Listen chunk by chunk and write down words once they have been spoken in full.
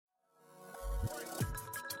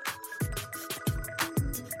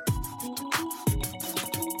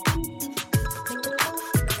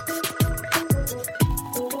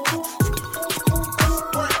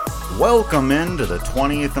Welcome into the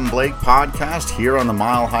 20th and Blake podcast here on the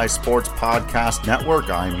Mile High Sports Podcast Network.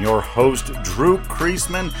 I'm your host, Drew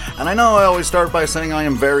Kreisman, and I know I always start by saying I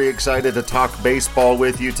am very excited to talk baseball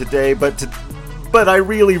with you today, but I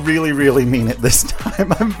really mean it this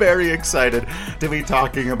time. I'm very excited to be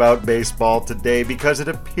talking about baseball today because it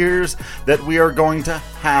appears that we are going to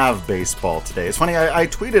have baseball today. It's funny, I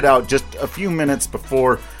tweeted out just a few minutes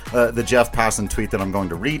before the Jeff Passan tweet that I'm going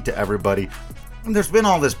to read to everybody. And there's been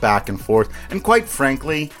all this back and forth, and quite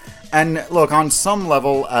frankly, and look, on some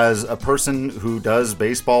level, as a person who does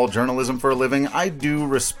baseball journalism for a living, I do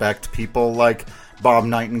respect people like Bob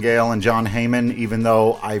Nightingale and John Heyman, even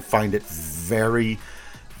though I find it very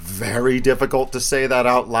difficult to say that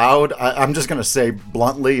out loud. I'm just going to say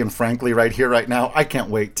bluntly and frankly right here, right now, I can't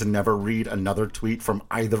wait to never read another tweet from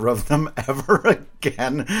either of them ever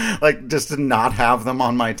again. Like, just to not have them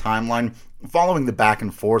on my timeline. Following the back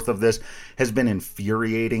and forth of this has been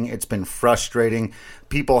infuriating. It's been frustrating.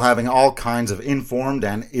 People having all kinds of informed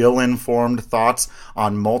and ill-informed thoughts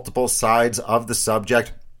on multiple sides of the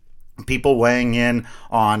subject. People weighing in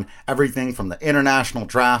on everything from the international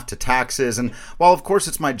draft to taxes. And while, of course,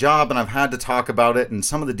 it's my job and I've had to talk about it and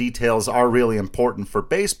some of the details are really important for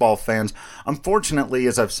baseball fans, unfortunately,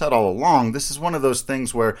 as I've said all along, this is one of those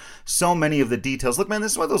things where so many of the details, look, man,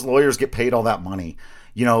 this is why those lawyers get paid all that money,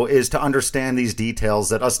 is to understand these details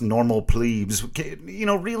that us normal plebes,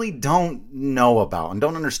 really don't know about and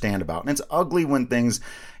don't understand about. And it's ugly when things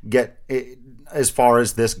get as far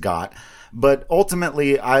as this got. But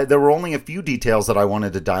ultimately, there were only a few details that I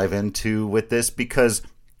wanted to dive into with this because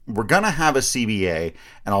we're going to have a CBA,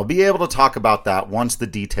 and I'll be able to talk about that once the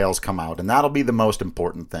details come out, and that'll be the most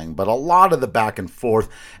important thing. But a lot of the back and forth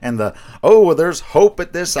and there's hope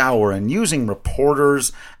at this hour, and using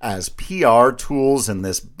reporters as PR tools in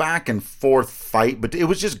this back and forth fight, but it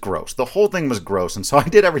was just gross. The whole thing was gross, and so I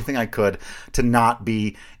did everything I could to not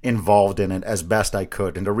be involved in it as best I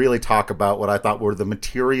could, and to really talk about what I thought were the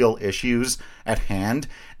material issues at hand,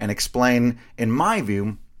 and explain, in my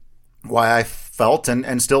view, why I felt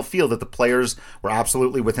and still feel that the players were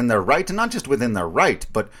absolutely within their right, and not just within their right,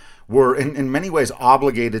 but were in many ways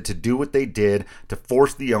obligated to do what they did to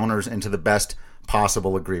force the owners into the best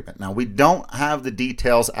possible agreement. Now, we don't have the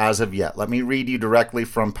details as of yet. Let me read you directly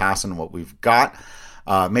from Passan what we've got.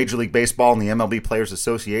 Major League Baseball and the MLB Players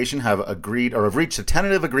Association have reached a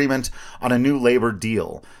tentative agreement on a new labor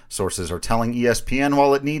deal. Sources are telling ESPN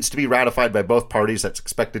while it needs to be ratified by both parties, that's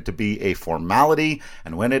expected to be a formality,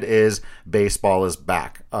 and when it is, baseball is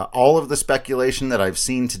back. All of the speculation that I've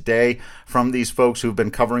seen today from these folks who've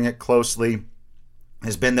been covering it closely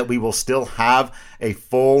has been that we will still have a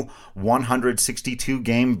full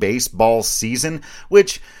 162-game baseball season,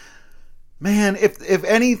 which, man, if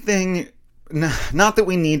anything, not that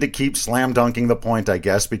we need to keep slam dunking the point, I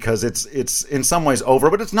guess, because it's in some ways over,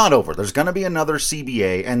 but it's not over. There's going to be another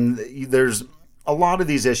CBA, and there's a lot of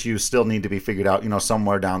these issues still need to be figured out,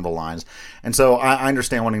 somewhere down the lines. And so I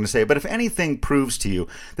understand wanting to say, but if anything proves to you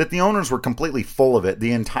that the owners were completely full of it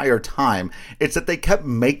the entire time, it's that they kept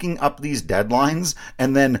making up these deadlines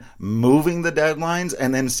and then moving the deadlines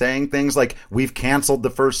and then saying things like, we've canceled the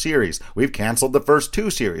first series, we've canceled the first two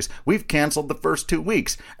series, we've canceled the first 2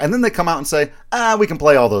 weeks. And then they come out and say, we can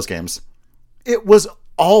play all those games. It was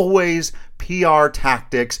always PR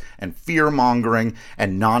tactics and fear-mongering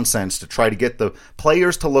and nonsense to try to get the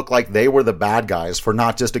players to look like they were the bad guys for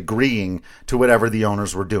not just agreeing to whatever the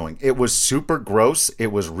owners were doing. It was super gross.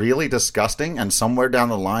 It was really disgusting. And somewhere down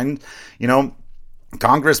the line,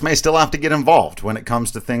 Congress may still have to get involved when it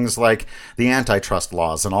comes to things like the antitrust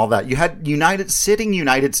laws and all that. You had sitting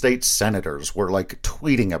United States senators were like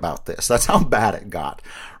tweeting about this. That's how bad it got,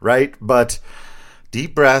 right? But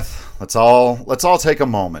deep breath. Let's all take a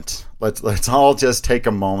moment. Let's all just take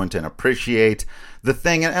a moment and appreciate the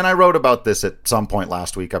thing. And I wrote about this at some point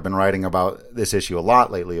last week. I've been writing about this issue a lot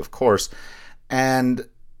lately, of course. And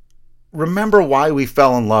remember why we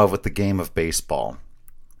fell in love with the game of baseball,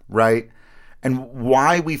 right? And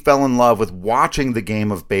why we fell in love with watching the game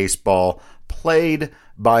of baseball played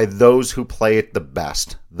by those who play it the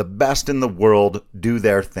best in the world do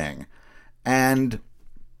their thing. And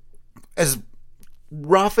as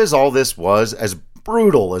rough as all this was, as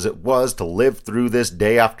brutal as it was to live through this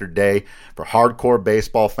day after day for hardcore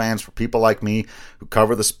baseball fans, for people like me who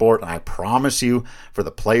cover the sport, and I promise you, for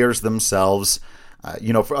the players themselves,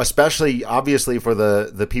 especially obviously for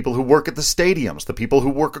the people who work at the stadiums, the people who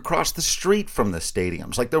work across the street from the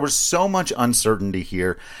stadiums. Like, there was so much uncertainty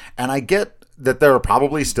here, and I get that there are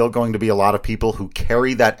probably still going to be a lot of people who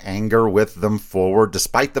carry that anger with them forward,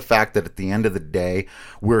 despite the fact that at the end of the day,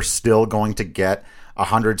 we're still going to get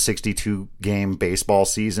 162 game baseball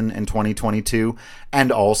season in 2022.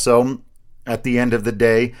 And also, at the end of the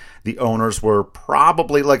day, the owners were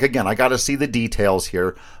probably, like, again, I got to see the details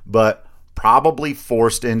here, but probably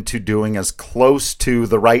forced into doing as close to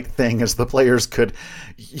the right thing as the players could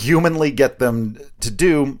humanly get them to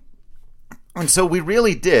do. And so we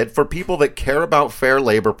really did, for people that care about fair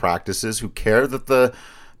labor practices, who care that the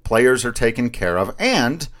players are taken care of,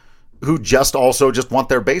 and who just want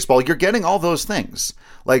their baseball, you're getting all those things.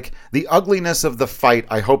 Like, the ugliness of the fight,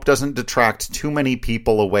 I hope, doesn't detract too many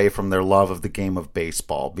people away from their love of the game of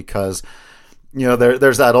baseball, because, you know,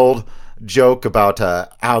 there's that old joke about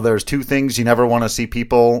how there's two things you never want to see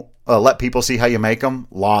people, let people see how you make them: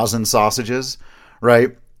 laws and sausages,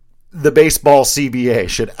 right? The baseball CBA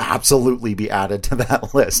should absolutely be added to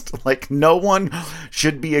that list. Like, no one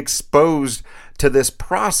should be exposed to this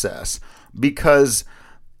process, because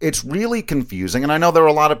it's really confusing. And I know there are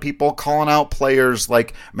a lot of people calling out players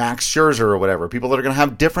like Max Scherzer or whatever, people that are going to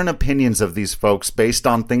have different opinions of these folks based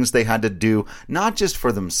on things they had to do, not just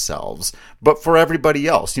for themselves, but for everybody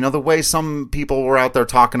else. You know, the way some people were out there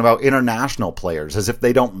talking about international players as if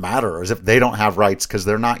they don't matter, as if they don't have rights because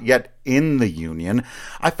they're not yet in the union,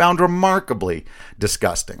 I found remarkably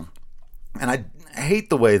disgusting. And I hate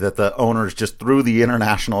the way that the owners just threw the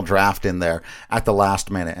international draft in there at the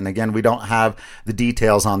last minute. And again, we don't have the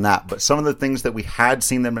details on that, but some of the things that we had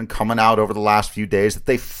seen them been coming out over the last few days, that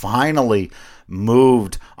they finally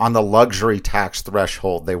moved on the luxury tax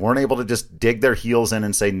threshold. They weren't able to just dig their heels in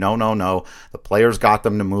and say, no. The players got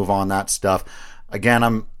them to move on that stuff. Again,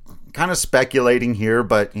 I'm kind of speculating here,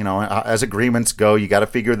 but, you know, as agreements go, you got to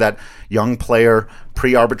figure that young player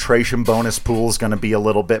pre-arbitration bonus pool is going to be a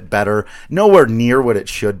little bit better. Nowhere near what it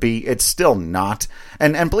should be. It's still not.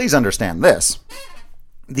 And please understand this.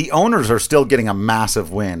 The owners are still getting a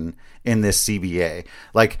massive win in this CBA.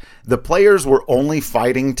 Like, the players were only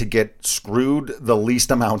fighting to get screwed the least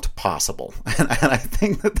amount possible. And I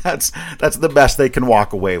think that's the best they can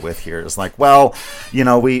walk away with here. It's like, well, you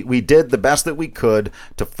know, we did the best that we could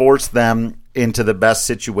to force them into the best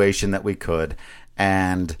situation that we could.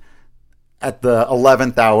 And at the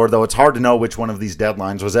 11th hour, though it's hard to know which one of these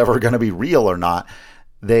deadlines was ever going to be real or not,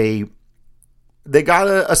 they got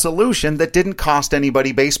a solution that didn't cost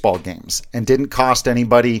anybody baseball games, and didn't cost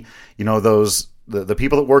anybody, you know, the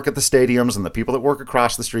people that work at the stadiums and the people that work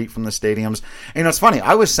across the street from the stadiums. And, you know, it's funny.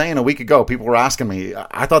 I was saying a week ago, people were asking me,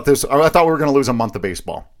 I thought we were going to lose a month of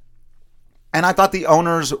baseball. And I thought the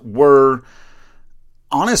owners were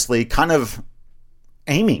honestly kind of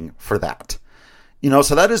aiming for that. You know,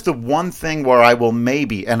 so that is the one thing where I will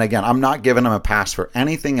maybe, and again, I'm not giving them a pass for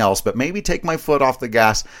anything else, but maybe take my foot off the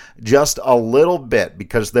gas just a little bit,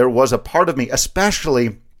 because there was a part of me,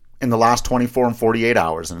 especially in the last 24 and 48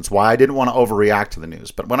 hours, and it's why I didn't want to overreact to the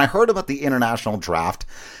news. But when I heard about the international draft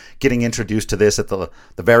getting introduced to this at the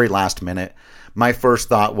very last minute, my first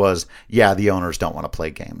thought was, yeah, the owners don't want to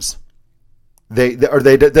play games. They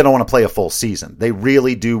don't want to play a full season. They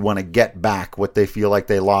really do want to get back what they feel like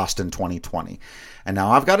they lost in 2020. And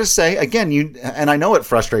now I've got to say, again, and I know it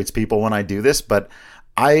frustrates people when I do this, but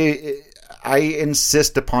I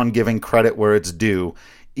insist upon giving credit where it's due,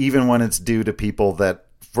 even when it's due to people that,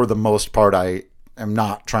 for the most part, I am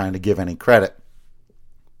not trying to give any credit.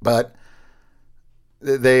 But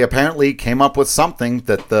they apparently came up with something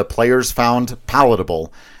that the players found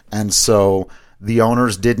palatable. And so the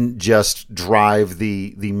owners didn't just drive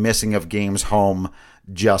the missing of games home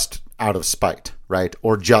just out of spite, right?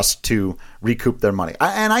 Or just to recoup their money.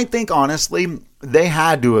 And I think, honestly, they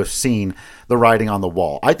had to have seen the writing on the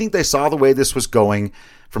wall. I think they saw the way this was going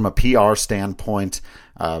from a PR standpoint,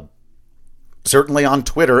 certainly on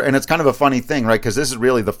Twitter. And it's kind of a funny thing, right? Because this is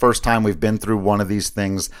really the first time we've been through one of these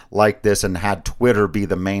things like this and had Twitter be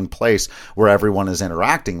the main place where everyone is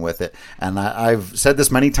interacting with it. And I've said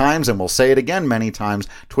this many times, and we'll say it again many times.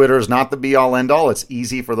 Twitter is not the be-all, end-all. It's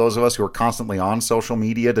easy for those of us who are constantly on social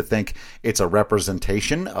media to think it's a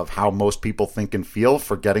representation of how most people think and feel,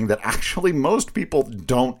 forgetting that actually most people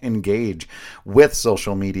don't engage with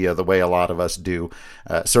social media the way a lot of us do,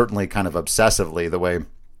 certainly kind of obsessively the way,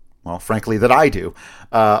 well, frankly, that I do.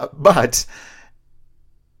 But,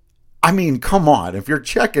 I mean, come on. If you're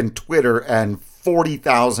checking Twitter and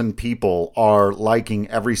 40,000 people are liking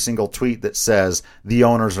every single tweet that says the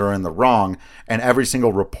owners are in the wrong, and every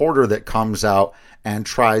single reporter that comes out and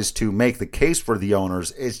tries to make the case for the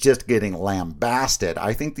owners is just getting lambasted,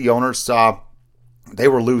 I think the owners saw they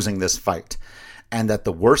were losing this fight. And that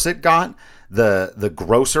the worse it got, the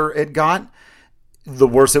grosser it got, the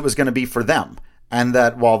worse it was going to be for them. And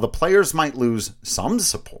that while the players might lose some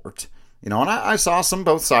support, And I saw some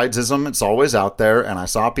both sidesism. It's always out there. And I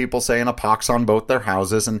saw people saying a pox on both their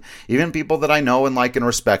houses, and even people that I know and like and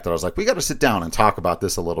respect that I was like, we got to sit down and talk about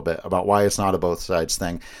this a little bit, about why it's not a both sides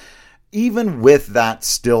thing. Even with that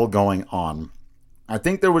still going on, I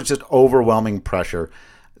think there was just overwhelming pressure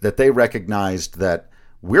that they recognized that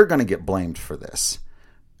we're going to get blamed for this.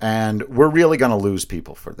 And we're really going to lose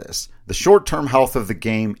people for this. The short-term health of the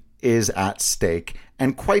game is at stake.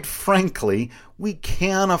 And quite frankly, we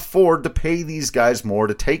can't afford to pay these guys more,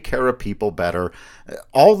 to take care of people better.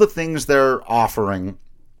 All the things they're offering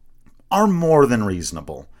are more than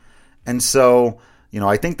reasonable. And so,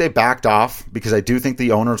 I think they backed off, because I do think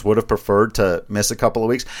the owners would have preferred to miss a couple of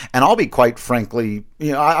weeks. And I'll be quite frankly,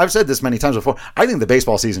 I've said this many times before, I think the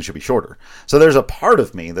baseball season should be shorter. So there's a part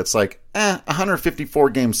of me that's like, 154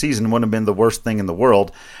 game season wouldn't have been the worst thing in the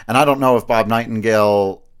world. And I don't know if Bob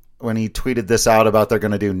Nightingale, when he tweeted this out about they're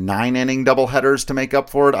going to do 9-inning doubleheaders to make up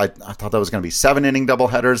for it, I thought that was going to be 7-inning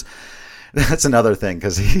doubleheaders. That's another thing,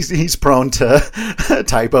 because he's prone to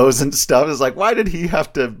typos and stuff. It's like, why did he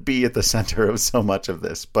have to be at the center of so much of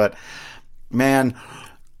this? But man,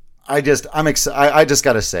 I just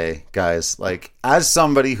got to say, guys, like, as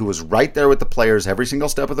somebody who was right there with the players every single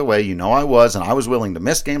step of the way, I was, and I was willing to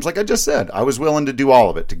miss games. Like I just said, I was willing to do all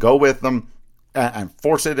of it, to go with them and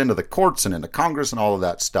force it into the courts and into Congress and all of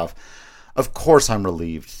that stuff. Of course I'm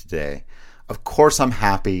relieved today. Of course I'm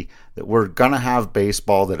happy that we're going to have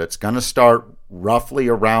baseball, that it's going to start roughly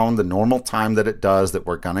around the normal time that it does, that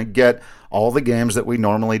we're going to get all the games that we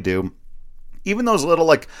normally do. Even those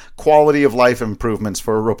little quality of life improvements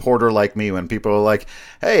for a reporter like me, when people are like,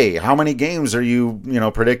 hey, how many games are you,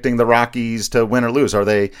 predicting the Rockies to win or lose? Are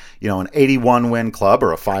they, an 81 win club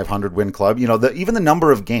or a 500 win club? Even the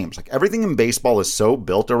number of games, everything in baseball is so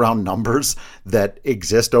built around numbers that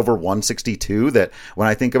exist over 162 that when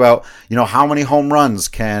I think about, how many home runs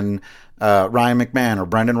can Ryan McMahon or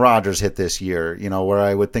Brendan Rodgers hit this year, where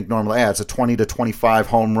I would think normally, it's a 20 to 25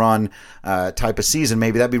 home run type of season.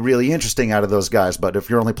 Maybe that'd be really interesting out of those guys. But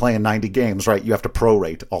if you're only playing 90 games, right, you have to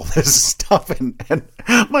prorate all this stuff. And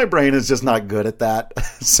my brain is just not good at that.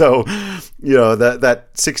 So, that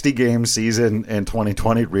 60 game season in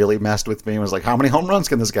 2020 really messed with me. It was like, how many home runs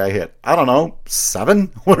can this guy hit? I don't know, 7?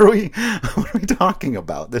 What are we talking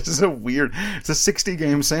about? This is it's a 60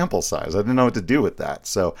 game sample size. I didn't know what to do with that.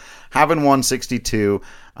 So having 162,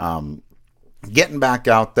 getting back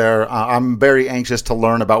out there. I'm very anxious to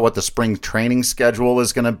learn about what the spring training schedule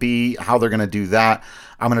is going to be, how they're going to do that.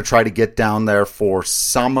 I'm going to try to get down there for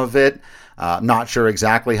some of it. Not sure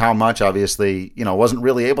exactly how much. Obviously, wasn't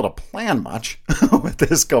really able to plan much with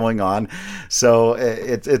this going on. So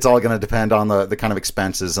it's all going to depend on the kind of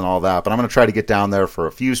expenses and all that. But I'm going to try to get down there for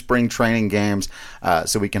a few spring training games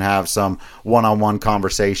so we can have some one-on-one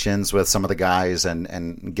conversations with some of the guys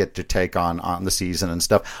and get to take on the season and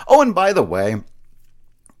stuff. Oh, and by the way,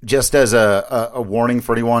 just as a warning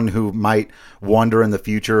for anyone who might wonder in the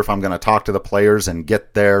future if I'm going to talk to the players and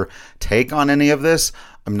get their take on any of this,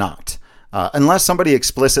 I'm not. Unless somebody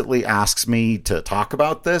explicitly asks me to talk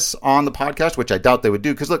about this on the podcast, which I doubt they would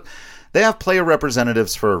do. Because look, they have player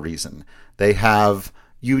representatives for a reason. They have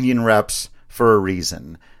union reps for a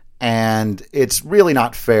reason. And it's really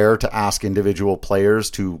not fair to ask individual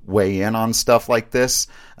players to weigh in on stuff like this.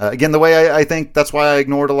 Again, the way I think that's why I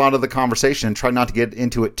ignored a lot of the conversation and tried not to get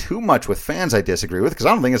into it too much with fans I disagree with, because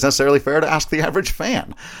I don't think it's necessarily fair to ask the average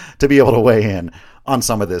fan to be able to weigh in on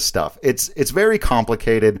some of this stuff. It's very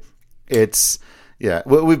complicated.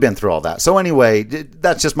 We've been through all that. So anyway,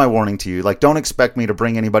 that's just my warning to you. Don't expect me to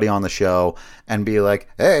bring anybody on the show and be like,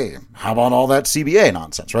 hey, how about all that CBA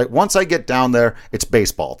nonsense, right? Once I get down there, it's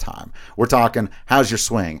baseball time. We're talking, how's your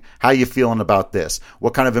swing? How you feeling about this?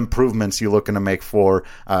 What kind of improvements you looking to make for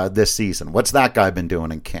this season? What's that guy been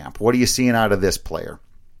doing in camp? What are you seeing out of this player?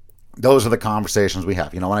 Those are the conversations we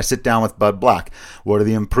have. When I sit down with Bud Black, what are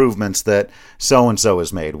the improvements that so-and-so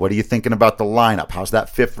has made? What are you thinking about the lineup? How's that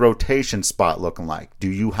fifth rotation spot looking like? Do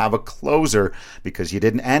you have a closer because you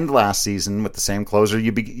didn't end last season with the same closer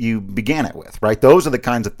you began it with, right? Those are the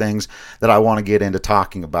kinds of things that I want to get into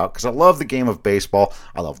talking about because I love the game of baseball.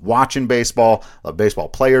 I love watching baseball. I love baseball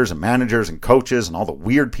players and managers and coaches and all the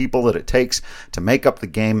weird people that it takes to make up the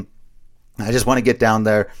game. I just want to get down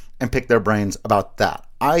there and pick their brains about that.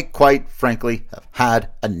 I quite frankly have had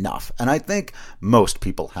enough, and I think most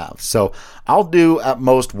people have. So I'll do at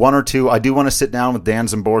most one or two. I do want to sit down with Dan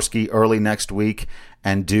Zimborski early next week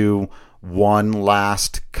and do one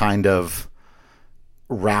last kind of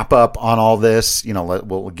wrap up on all this.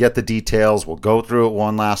 We'll get the details. We'll go through it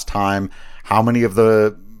one last time. How many of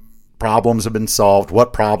the problems have been solved,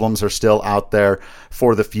 what problems are still out there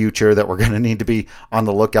for the future that we're going to need to be on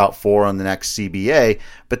the lookout for on the next CBA.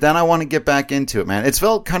 But then I want to get back into it, man. It's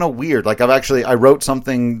felt kind of weird. Like I wrote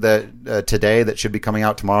something that today that should be coming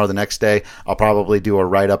out tomorrow. The next day, I'll probably do a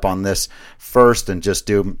write-up on this first and just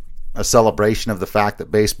do a celebration of the fact that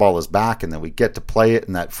baseball is back and that we get to play it,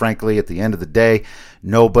 and that frankly at the end of the day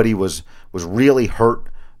nobody was really hurt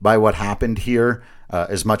by what happened here,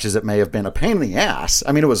 as much as it may have been a pain in the ass.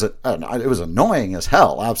 I mean, it was annoying as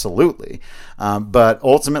hell, absolutely, but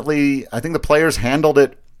ultimately I think the players handled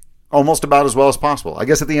it almost about as well as possible. I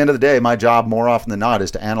guess at the end of the day, my job more often than not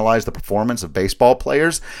is to analyze the performance of baseball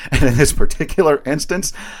players. And in this particular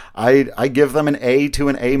instance, I give them an A to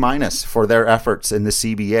an A- for their efforts in the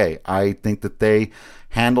CBA. I think that they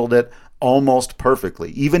handled it almost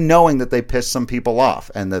perfectly, even knowing that they pissed some people off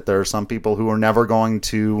and that there are some people who are never going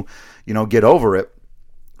to, get over it.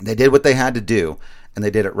 They did what they had to do, and they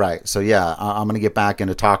did it right. So yeah, I'm going to get back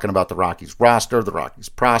into talking about the Rockies roster, the Rockies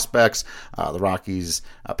prospects, the Rockies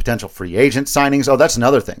potential free agent signings. Oh, that's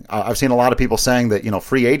another thing. I've seen a lot of people saying that,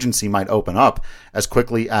 free agency might open up as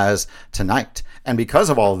quickly as tonight. And because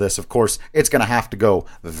of all of this, of course, it's going to have to go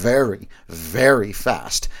very, very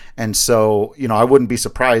fast. And so, I wouldn't be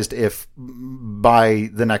surprised if by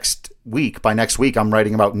next week, I'm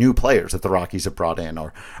writing about new players that the Rockies have brought in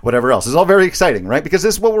or whatever else. It's all very exciting, right? Because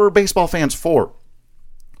this is what we're baseball fans for.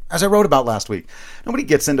 As I wrote about last week, nobody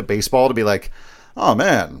gets into baseball to be like, oh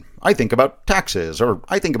man, I think about taxes, or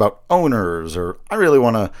I think about owners, or I really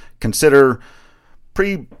want to consider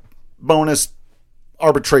pre-bonus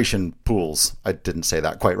arbitration pools. I didn't say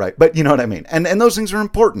that quite right, but you know what I mean. And those things are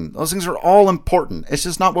important. Those things are all important. It's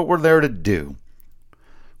just not what we're there to do.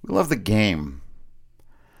 We love the game.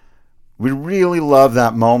 We really love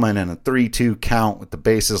that moment in a 3-2 count with the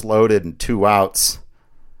bases loaded and 2 outs.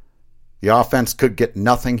 The offense could get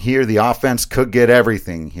nothing here. The offense could get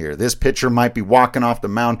everything here. This pitcher might be walking off the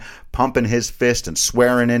mound, pumping his fist and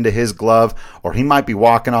swearing into his glove, or he might be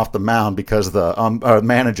walking off the mound because the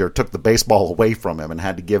manager took the baseball away from him and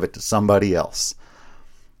had to give it to somebody else.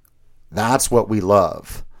 That's what we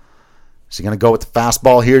love. Is he going to go with the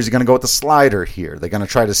fastball here? Is he going to go with the slider here? They're going to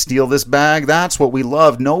try to steal this bag? That's what we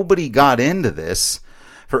love. Nobody got into this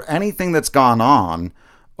for anything that's gone on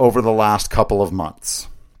over the last couple of months.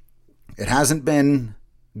 It hasn't been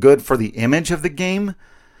good for the image of the game,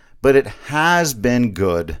 but it has been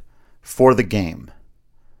good for the game.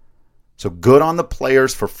 So good on the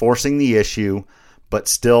players for forcing the issue, but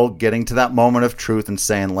still getting to that moment of truth and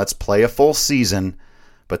saying, let's play a full season.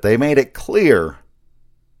 But they made it clear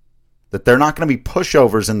that they're not going to be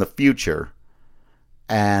pushovers in the future.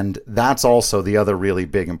 And that's also the other really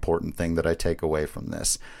big important thing that I take away from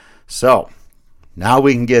this. So now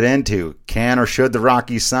we can get into, can or should the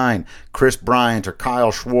Rockies sign Chris Bryant or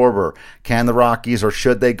Kyle Schwarber? Can the Rockies or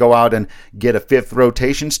should they go out and get a 5th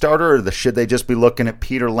rotation starter? Or should they just be looking at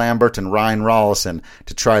Peter Lambert and Ryan Rollison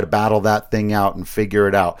to try to battle that thing out and figure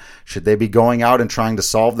it out? Should they be going out and trying to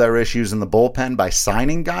solve their issues in the bullpen by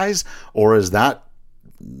signing guys? Or is that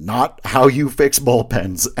not how you fix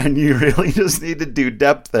bullpens, and you really just need to do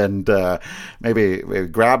depth and maybe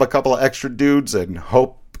grab a couple of extra dudes and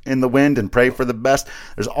hope in the wind and pray for the best?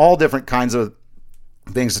 There's all different kinds of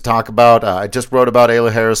things to talk about. I just wrote about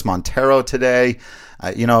Elehuris Montero today,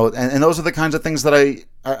 and those are the kinds of things that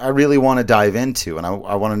I really want to dive into, and I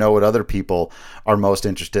want to know what other people are most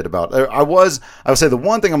interested about. I would say the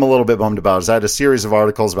one thing I'm a little bit bummed about is I had a series of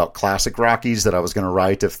articles about classic Rockies that I was going to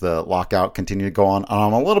write if the lockout continued to go on.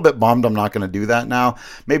 I'm a little bit bummed I'm not going to do that now.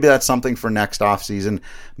 Maybe that's something for next off season.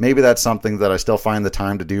 Maybe that's something that I still find the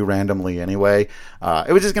time to do randomly anyway.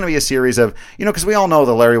 It was just going to be a series of, because we all know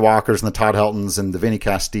the Larry Walkers and the Todd Heltons and the Vinny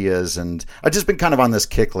Castillas, and I've just been kind of on this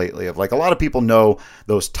kick lately of like a lot of people know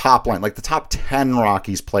those top line, like the top 10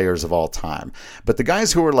 Rockies players of all time. But the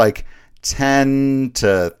guys who are like 10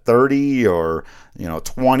 to 30 or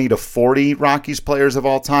 20 to 40 Rockies players of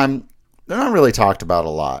all time, they're not really talked about a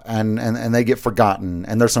lot, and they get forgotten.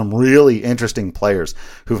 And there's some really interesting players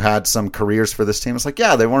who've had some careers for this team. It's like,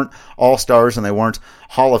 yeah, they weren't all-stars and they weren't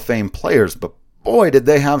Hall of Fame players, but boy, did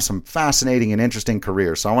they have some fascinating and interesting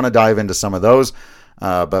careers. So I want to dive into some of those,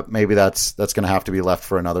 but maybe that's going to have to be left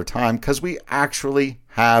for another time because we actually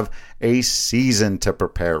have a season to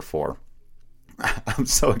prepare for. I'm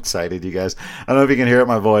so excited, you guys. I don't know if you can hear it in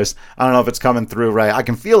my voice. I don't know if it's coming through right. I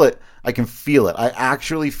can feel it. I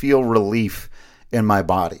actually feel relief in my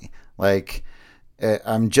body. Like,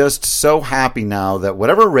 I'm just so happy now that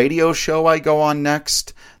whatever radio show I go on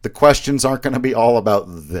next, the questions aren't going to be all about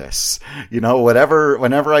this.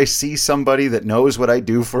 Whenever I see somebody that knows what I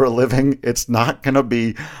do for a living, it's not going to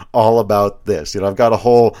be all about this. I've got a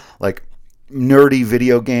whole nerdy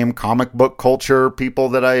video game comic book culture people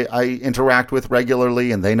that I interact with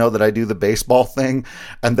regularly, and they know that I do the baseball thing,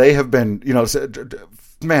 and they have been,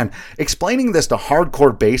 man, explaining this to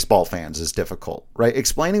hardcore baseball fans is difficult, right?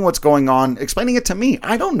 Explaining what's going on, explaining it to me,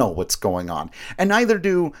 I don't know what's going on, and neither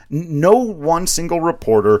do no one single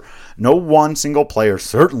reporter, no one single player,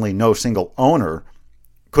 certainly no single owner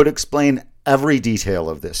could explain every detail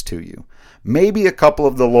of this to you. Maybe a couple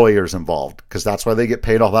of the lawyers involved, because that's why they get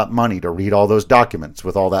paid all that money to read all those documents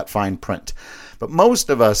with all that fine print. But most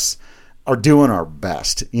of us are doing our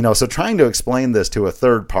best, so trying to explain this to a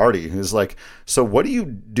third party who's like, so what do you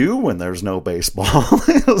do when there's no baseball?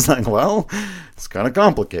 It was like, well, it's kind of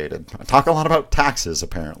complicated. I talk a lot about taxes,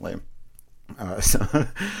 apparently. So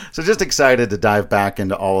just excited to dive back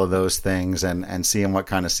into all of those things and seeing what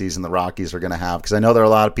kind of season the Rockies are going to have. Because I know there are a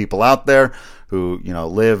lot of people out there who,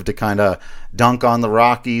 live to kind of dunk on the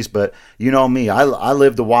Rockies. But you know me, I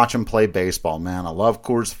live to watch them play baseball, man. I love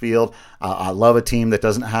Coors Field. I love a team that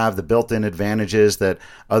doesn't have the built-in advantages that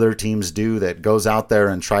other teams do, that goes out there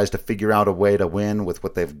and tries to figure out a way to win with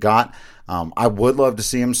what they've got. I would love to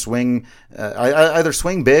see him swing, either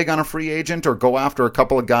swing big on a free agent or go after a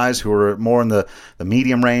couple of guys who are more in the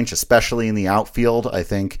medium range, especially in the outfield. I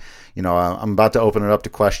think, I'm about to open it up to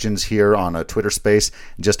questions here on a Twitter space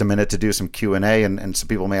in just a minute to do some Q&A, and some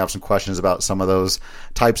people may have some questions about some of those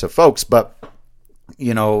types of folks. But,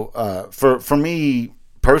 for me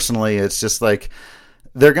personally, it's just like,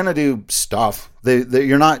 they're going to do stuff.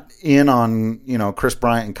 You're not in on, Chris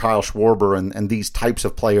Bryant and Kyle Schwarber and these types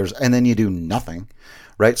of players, and then you do nothing,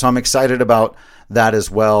 right? So I'm excited about that as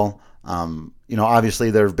well.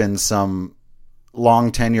 Obviously there have been some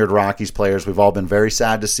long-tenured Rockies players we've all been very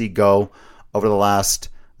sad to see go over the last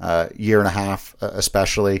year and a half,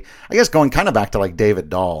 especially. I guess going kind of back to like David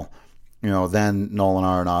Dahl, then Nolan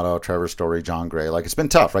Arenado, Trevor Story, John Gray. It's been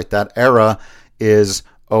tough, right? That era is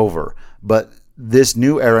over. But this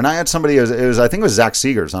new era, and I had somebody, I think it was Zach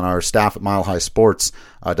Seegers on our staff at Mile High Sports,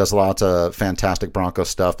 does a lot of fantastic Broncos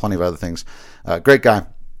stuff, plenty of other things. Great guy.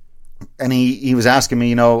 And he was asking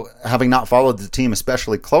me, having not followed the team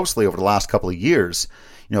especially closely over the last couple of years,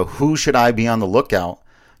 who should I be on the lookout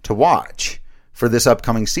to watch for this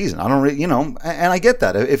upcoming season? I don't really, and I get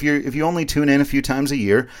that. If you only tune in a few times a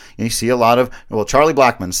year, you see a lot of, Charlie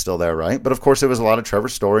Blackmon's still there, right? But of course, there was a lot of Trevor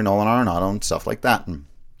Story, Nolan Arenado, and stuff like that. And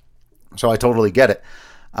so I totally get it.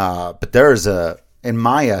 But there is in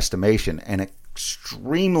my estimation, an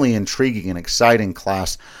extremely intriguing and exciting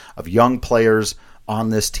class of young players on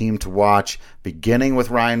this team to watch, beginning with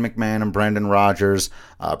Ryan McMahon and Brendan Rodgers.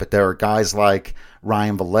 But there are guys like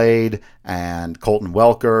Ryan Valade and Colton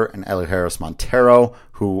Welker and Elehuris Montero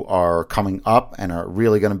who are coming up and are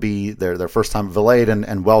really going to be their first time. Valade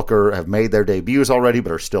and Welker have made their debuts already,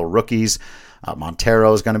 but are still rookies.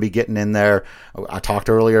 Montero is going to be getting in there. I talked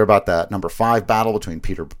earlier about that number 5 battle between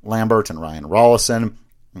Peter Lambert and Ryan Rollison.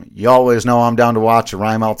 You always know I'm down to watch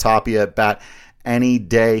Ryan Altapia at bat any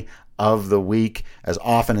day of the week, as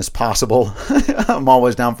often as possible. I'm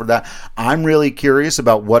always down for that. I'm really curious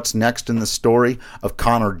about what's next in the story of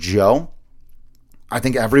Connor Joe. I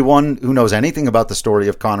think everyone who knows anything about the story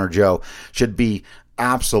of Connor Joe should be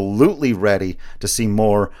absolutely ready to see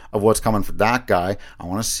more of what's coming for that guy. I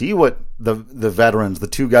want to see what the veterans, the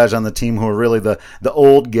 2 guys on the team who are really the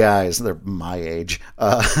old guys, they're my age,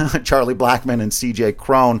 Charlie Blackmon and CJ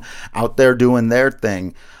Cron, out there doing their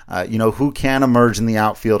thing. Who can emerge in the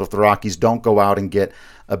outfield if the Rockies don't go out and get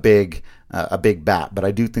a big bat. But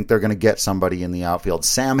I do think they're going to get somebody in the outfield.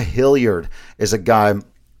 Sam Hilliard is a guy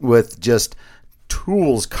with just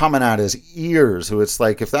tools coming out his ears, who it's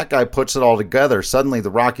like, if that guy puts it all together, suddenly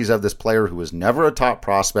the Rockies have this player who was never a top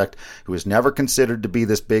prospect, who was never considered to be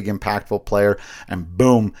this big impactful player, and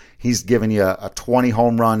boom, he's giving you a 20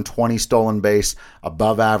 home run, 20 stolen base,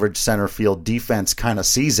 above average center field defense kind of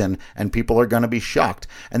season, and people are going to be shocked.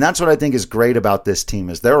 And that's what I think is great about this team,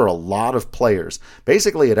 is there are a lot of players,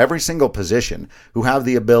 basically at every single position, who have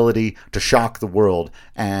the ability to shock the world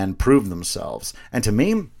and prove themselves. And to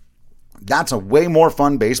me, that's a way more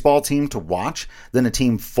fun baseball team to watch than a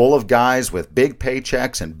team full of guys with big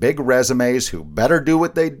paychecks and big resumes who better do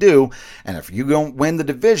what they do. And if you don't win the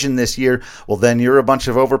division this year, well, then you're a bunch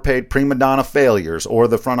of overpaid prima donna failures, or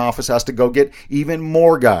the front office has to go get even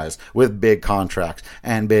more guys with big contracts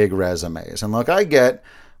and big resumes. And look, I get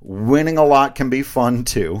winning a lot can be fun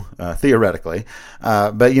too, theoretically.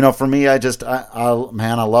 But for me, I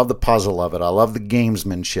love the puzzle of it. I love the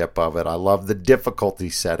gamesmanship of it. I love the difficulty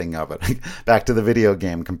setting of it. Back to the video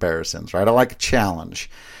game comparisons, right? I like a challenge.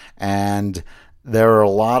 And there are a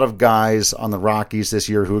lot of guys on the Rockies this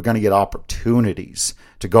year who are going to get opportunities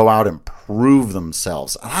to go out and prove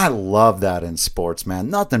themselves. I love that in sports, man.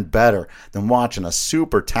 Nothing better than watching a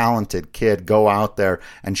super talented kid go out there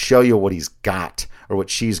and show you what he's got or what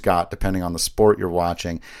she's got, depending on the sport you're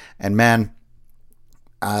watching. And man,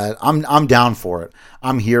 I'm down for it.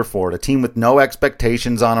 I'm here for it. A team with no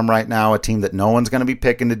expectations on them right now, a team that no one's going to be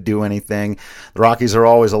picking to do anything. The Rockies are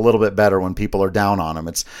always a little bit better when people are down on them.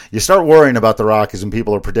 You start worrying about the Rockies when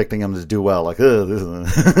people are predicting them to do well. Like,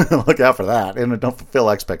 look out for that, and don't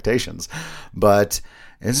fulfill expectations. But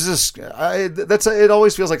it's just it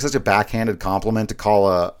always feels like such a backhanded compliment to call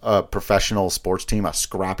a professional sports team a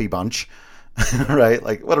scrappy bunch, right?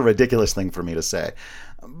 Like, what a ridiculous thing for me to say.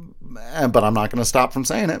 But I'm not going to stop from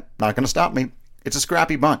saying it. Not going to stop me. It's a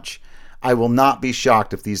scrappy bunch. I will not be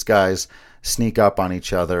shocked if these guys sneak up on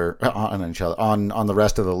each other, on the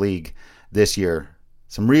rest of the league this year.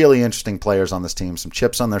 Some really interesting players on this team, some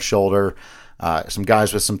chips on their shoulder, some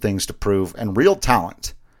guys with some things to prove, and real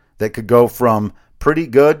talent that could go from pretty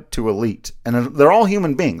good to elite. And they're all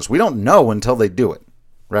human beings. We don't know until they do it,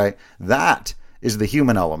 right? That is the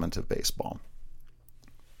human element of baseball,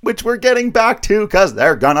 which we're getting back to because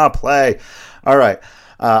they're going to play. All right.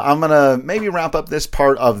 I'm going to maybe wrap up this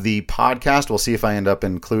part of the podcast. We'll see if I end up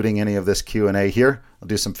including any of this Q&A here. I'll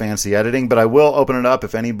do some fancy editing, but I will open it up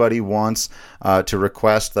if anybody wants to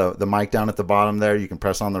request the mic down at the bottom there. You can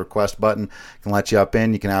press on the request button. It can let you up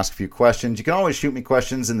in. You can ask a few questions. You can always shoot me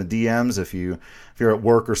questions in the DMs if you're at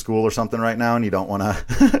work or school or something right now and you don't want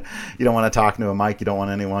to talk to a mic. You don't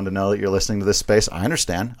want anyone to know that you're listening to this space. I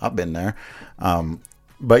understand. I've been there.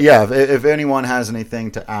 But yeah, if anyone has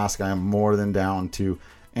anything to ask, I am more than down to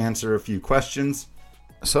answer a few questions.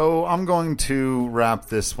 So I'm going to wrap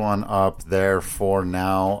this one up there for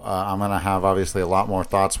now. I'm going to have obviously a lot more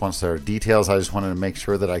thoughts once there are details. I just wanted to make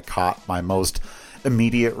sure that I caught my most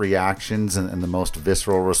immediate reactions and the most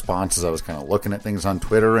visceral responses. I was kind of looking at things on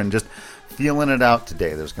Twitter and just feeling it out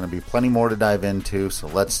today. There's going to be plenty more to dive into, so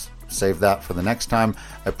let's save that for the next time.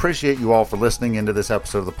 I appreciate you all for listening into this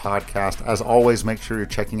episode of the podcast. As always, make sure you're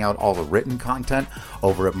checking out all the written content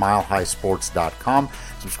over at milehighsports.com.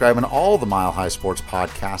 Subscribing to all the Mile High Sports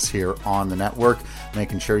podcasts here on the network,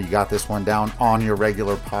 making sure you got this one down on your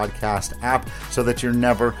regular podcast app so that you're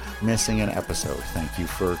never missing an episode. Thank you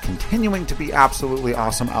for continuing to be absolutely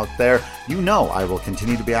awesome out there. You know I will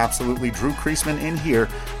continue to be absolutely Drew Creasman in here.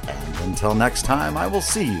 And until next time, I will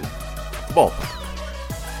see you at the ballpark.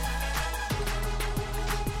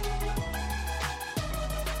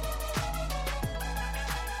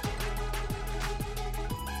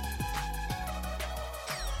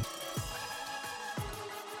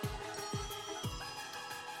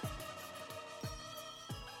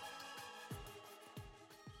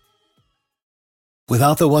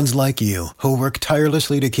 Without the ones like you, who work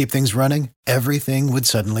tirelessly to keep things running, everything would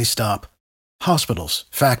suddenly stop. Hospitals,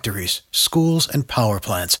 factories, schools, and power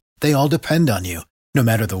plants, they all depend on you. No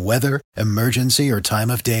matter the weather, emergency, or time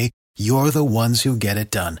of day, you're the ones who get it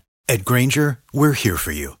done. At Grainger, we're here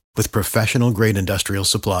for you with professional-grade industrial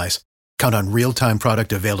supplies. Count on real-time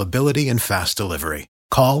product availability and fast delivery.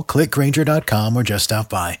 Call, click Grainger.com, or just stop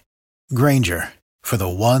by. Grainger, for the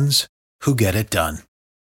ones who get it done.